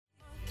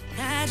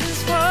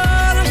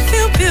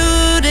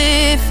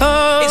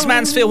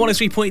Mansfield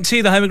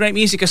 103.2, the home of great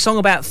music, a song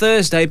about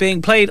Thursday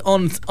being played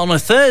on a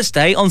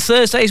Thursday. On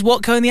Thursdays,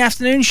 Watco in the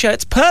afternoon show.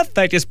 It's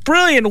perfect. It's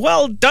brilliant.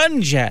 Well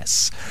done,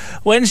 Jess.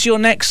 When's your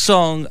next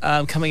song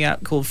coming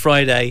out called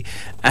Friday?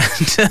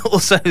 And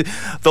also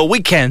the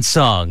weekend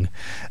song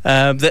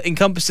that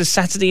encompasses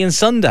Saturday and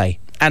Sunday.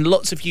 And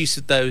lots of use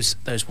of those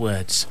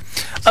words.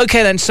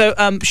 Okay then, so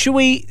should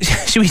we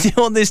do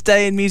on this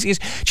day in music?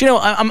 Do you know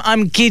what?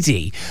 I'm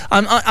giddy.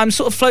 I'm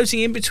sort of floating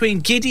in between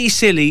giddy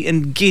silly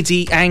and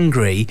giddy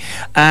angry,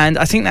 and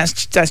I think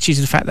that's due to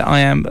the fact that I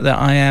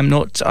am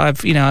not. I've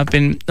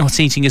been not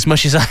eating as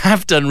much as I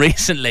have done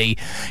recently.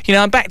 You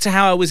know, I'm back to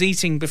how I was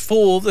eating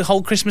before the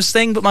whole Christmas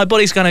thing, but my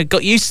body's kind of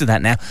got used to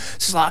that now. So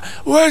it's like,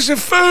 where's the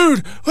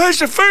food? Where's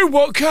the food,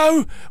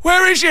 Watco?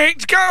 Where is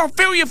it? Go,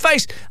 fill your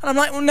face. And I'm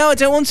like, well, no, I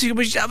don't want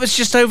to. That was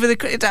just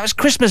that was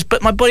Christmas,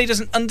 but my body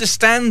doesn't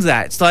understand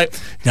that. It's like,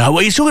 no,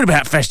 what are you talking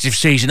about, festive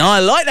season?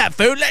 I like that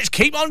food. Let's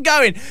keep on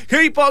going.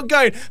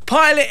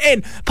 Pile it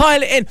in.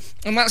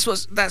 And that's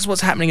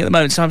what's happening at the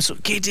moment. So I'm sort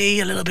of giddy,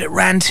 a little bit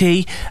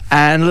ranty,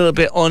 and a little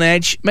bit on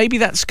edge. Maybe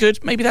that's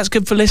good. Maybe that's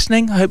good for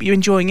listening. I hope you're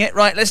enjoying it.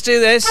 Right, let's do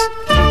this.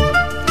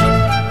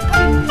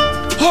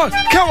 Oh,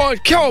 come on,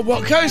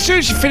 Watco. As soon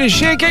as you finish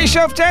here, get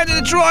yourself down to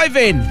the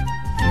drive-in.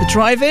 The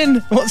drive-in?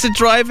 What's a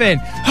drive-in?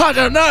 I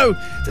don't know.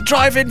 The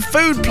drive-in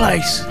food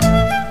place.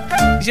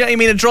 You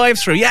mean a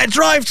drive-through? Yeah,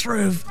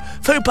 drive-through.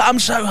 Food, but I'm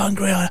so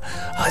hungry,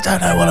 I don't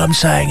know what I'm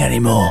saying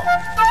anymore.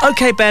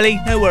 Okay, Belly,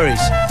 no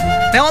worries.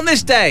 Now, on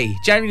this day,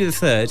 January the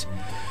 3rd,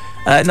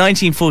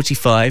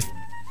 1945,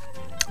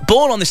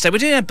 born on this day, we're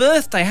doing a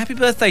birthday. Happy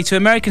birthday to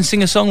American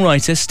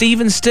singer-songwriter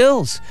Stephen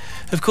Stills.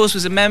 Of course,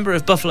 was a member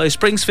of Buffalo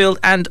Springfield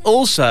and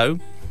also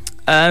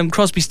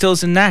Crosby,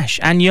 Stills and Nash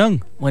and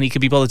Young when he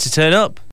could be bothered to turn up.